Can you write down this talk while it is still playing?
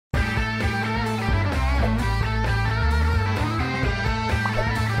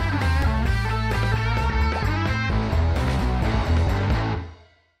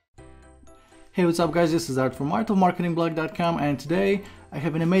Hey, what's up guys, this is Art from artofmarketingblog.com, and today I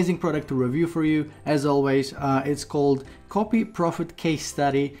have an amazing product to review for you. As always, it's called Copy Profit Case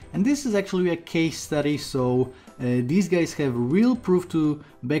Study, and this is actually a case study, so these guys have real proof to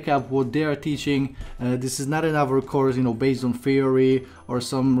back up what they are teaching. This is not another course, based on theory or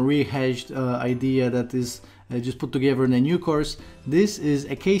some rehashed idea that is just put together in a new course. This is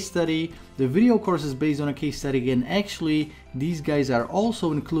a case study. The video course is based on a case study, and actually these guys are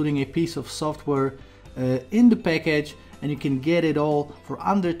also including a piece of software in the package, and you can get it all for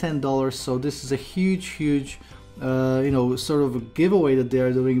under $10. So this is a huge sort of a giveaway that they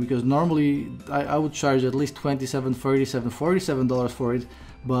are doing, because normally I would charge at least $27, $37, $47 for it,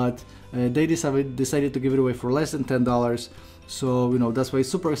 but they decided to give it away for less than $10. So that's why it's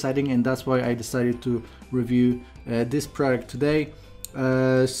super exciting, and that's why I decided to review this product today.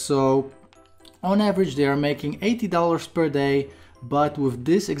 So on average they are making $80 per day, but with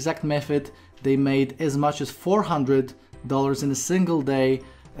this exact method they made as much as $400 in a single day.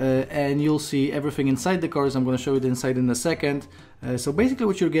 And you'll see everything inside the course. I'm going to show you the inside in a second. So basically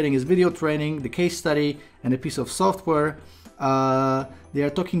what you're getting is video training, the case study, and a piece of software. They are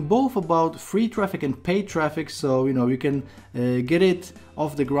talking both about free traffic and paid traffic, so you can get it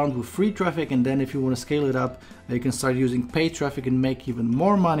off the ground with free traffic, and then if you want to scale it up, you can start using paid traffic and make even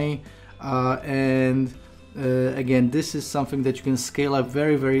more money. Again, this is something that you can scale up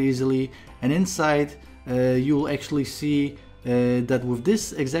very easily, and inside you'll actually see that with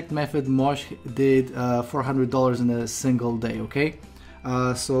this exact method Mosh did $400 in a single day. Okay,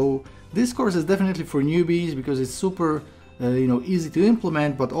 so this course is definitely for newbies because it's super easy to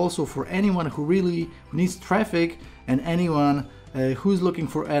implement, but also for anyone who really needs traffic and anyone who's looking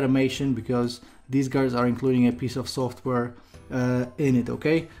for automation, because these guys are including a piece of software in it.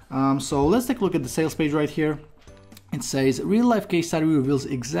 Okay, so let's take a look at the sales page right here. It says real life case study reveals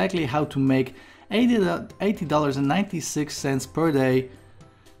exactly how to make $80.96 per day.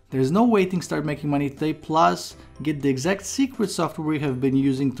 There's no waiting, start making money today, plus get the exact secret software we have been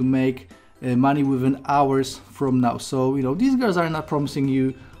using to make money within hours from now. So these guys are not promising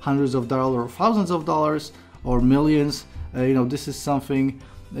you hundreds of dollars or thousands of dollars or millions. This is something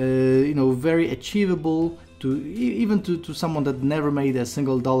very achievable to even to someone that never made a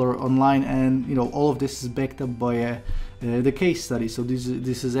single dollar online, and all of this is backed up by the case study. So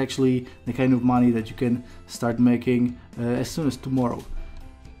this is actually the kind of money that you can start making as soon as tomorrow.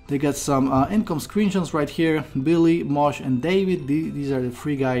 They got some income screenshots right here. Billy, Mosh, and David, these are the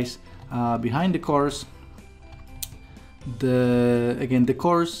three guys behind the course. The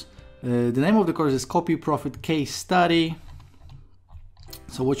course, the name of the course is Copy Profit Case Study.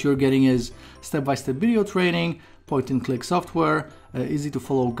 So what you're getting is step-by-step video training, point-and-click software, easy to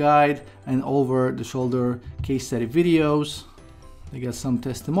follow guide, and over-the-shoulder case study videos. They got some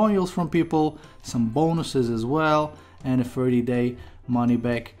testimonials from people, some bonuses as well, and a 30-day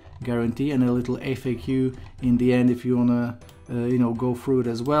money-back guarantee, and a little FAQ in the end if you wanna go through it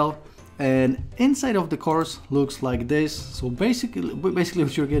as well. And inside of the course looks like this. So basically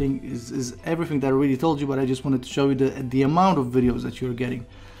what you're getting is everything that I already told you, but I just wanted to show you the amount of videos that you're getting.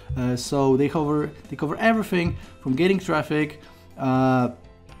 So they cover everything from getting traffic,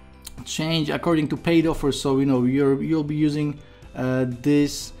 change according to paid offers. So you'll be using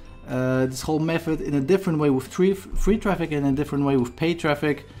this whole method in a different way with free traffic and a different way with paid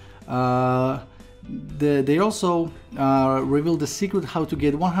traffic. They also reveal the secret how to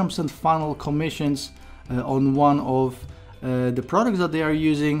get 100% funnel commissions on one of the products that they are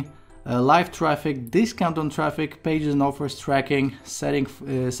using. Live traffic, discount on traffic, pages and offers tracking, setting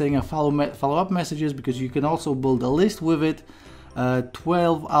up follow-up messages, because you can also build a list with it.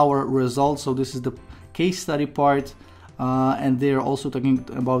 12-hour results. So this is the case study part, and they're also talking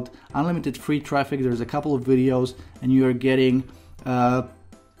about unlimited free traffic. There's a couple of videos, and you are getting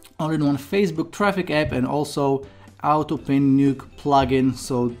all-in-one Facebook traffic app, and also auto-pin nuke plugin.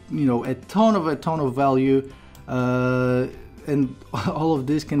 So a ton of value, and all of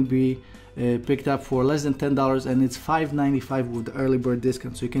this can be picked up for less than $10, and it's $5.95 with the early bird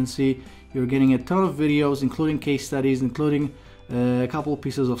discount. So you can see you're getting a ton of videos, including case studies, including a couple of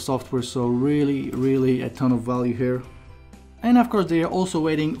pieces of software. So really a ton of value here. And of course they are also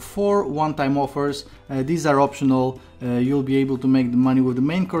waiting for one-time offers. These are optional. You'll be able to make the money with the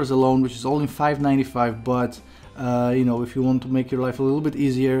main course alone, which is only $5.95, but if you want to make your life a little bit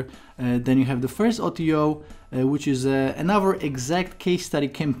easier, then you have the first OTO, which is another exact case study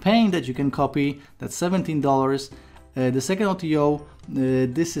campaign that you can copy. That's $17. The second OTO,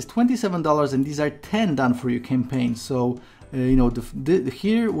 this is $27, and these are 10 done for you campaigns. So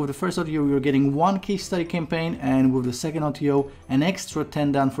here with the first OTO you're getting one case study campaign, and with the second OTO an extra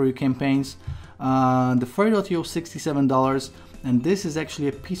 10 done for you campaigns. The third OTO $67, and this is actually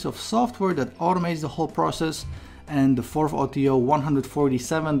a piece of software that automates the whole process. And the fourth OTO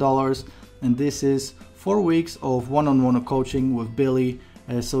 $147, and this is 4 weeks of one-on-one coaching with Billy.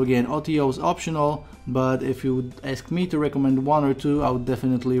 So again, OTO is optional, but if you would ask me to recommend one or two, I would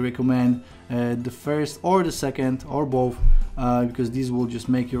definitely recommend the first or the second or both, because these will just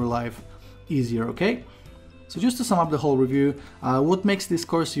make your life easier, okay? So just to sum up the whole review, what makes this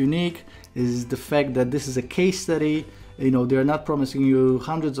course unique is the fact that this is a case study. You know, they're not promising you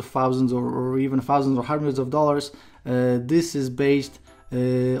hundreds of thousands or even thousands or hundreds of dollars. This is based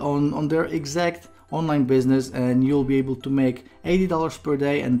on their exact online business, and you'll be able to make $80 per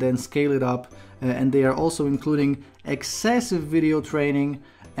day and then scale it up. And they are also including excessive video training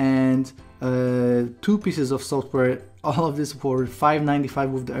and 2 pieces of software. All of this for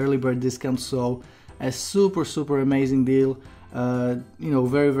 $5.95 with the early bird discount. So a super amazing deal. You know,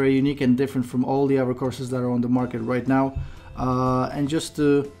 very unique and different from all the other courses that are on the market right now. And just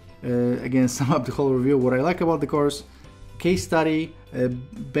to again sum up the whole review, what I like about the course: case study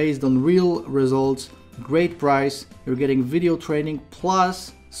based on real results, great price, you're getting video training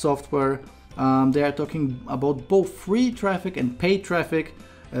plus software. They are talking about both free traffic and paid traffic.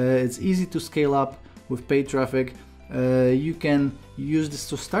 It's easy to scale up with paid traffic. You can use this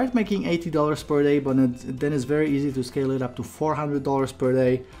to start making $80 per day, but then it's very easy to scale it up to $400 per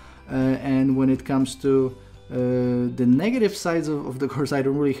day. And when it comes to the negative sides of the course, I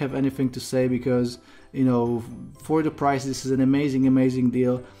don't really have anything to say, because, you know, for the price, this is an amazing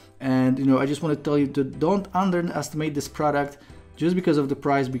deal. And, you know, I just want to tell you to don't underestimate this product just because of the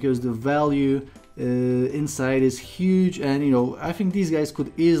price, because the value inside is huge. And, you know, I think these guys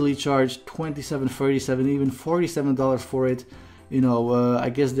could easily charge $27, $37, even $47 for it. You know, I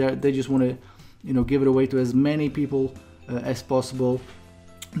guess they just want to, you know, give it away to as many people as possible.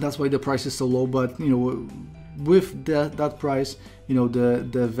 That's why the price is so low. But, you know, with that price, you know,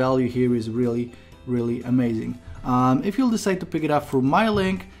 the value here is really amazing. If you'll decide to pick it up through my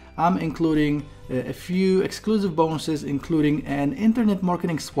link, I'm including a few exclusive bonuses, including an internet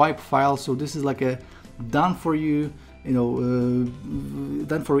marketing swipe file. So this is like a done for you, you know,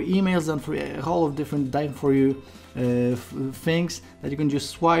 done for emails, done for a whole of different done for you things that you can just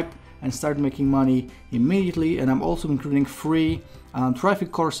swipe and start making money immediately. And I'm also including free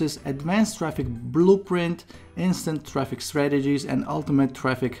traffic courses, advanced traffic blueprint, instant traffic strategies, and ultimate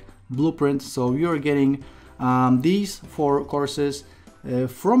traffic blueprint. So you're getting these 4 courses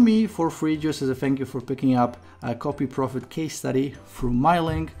from me for free, just as a thank you for picking up a Copy Profit case study through my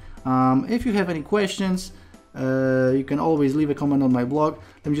link. If you have any questions, you can always leave a comment on my blog.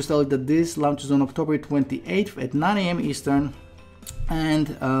 Let me just tell you that this launches on October 28th at 9 AM Eastern.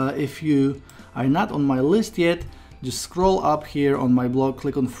 And if you are not on my list yet, just scroll up here on my blog,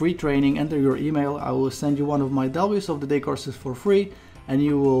 click on free training, enter your email. I will send you one of my W's of the day courses for free, and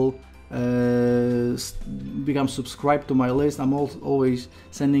you will become subscribed to my list. I'm always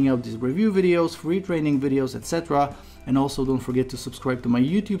sending out these review videos, free training videos, etc. And also don't forget to subscribe to my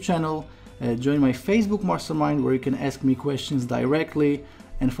YouTube channel, join my Facebook mastermind where you can ask me questions directly,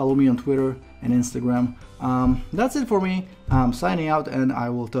 and follow me on Twitter and Instagram. That's it for me. I'm signing out, and I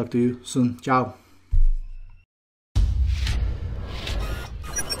will talk to you soon. Ciao.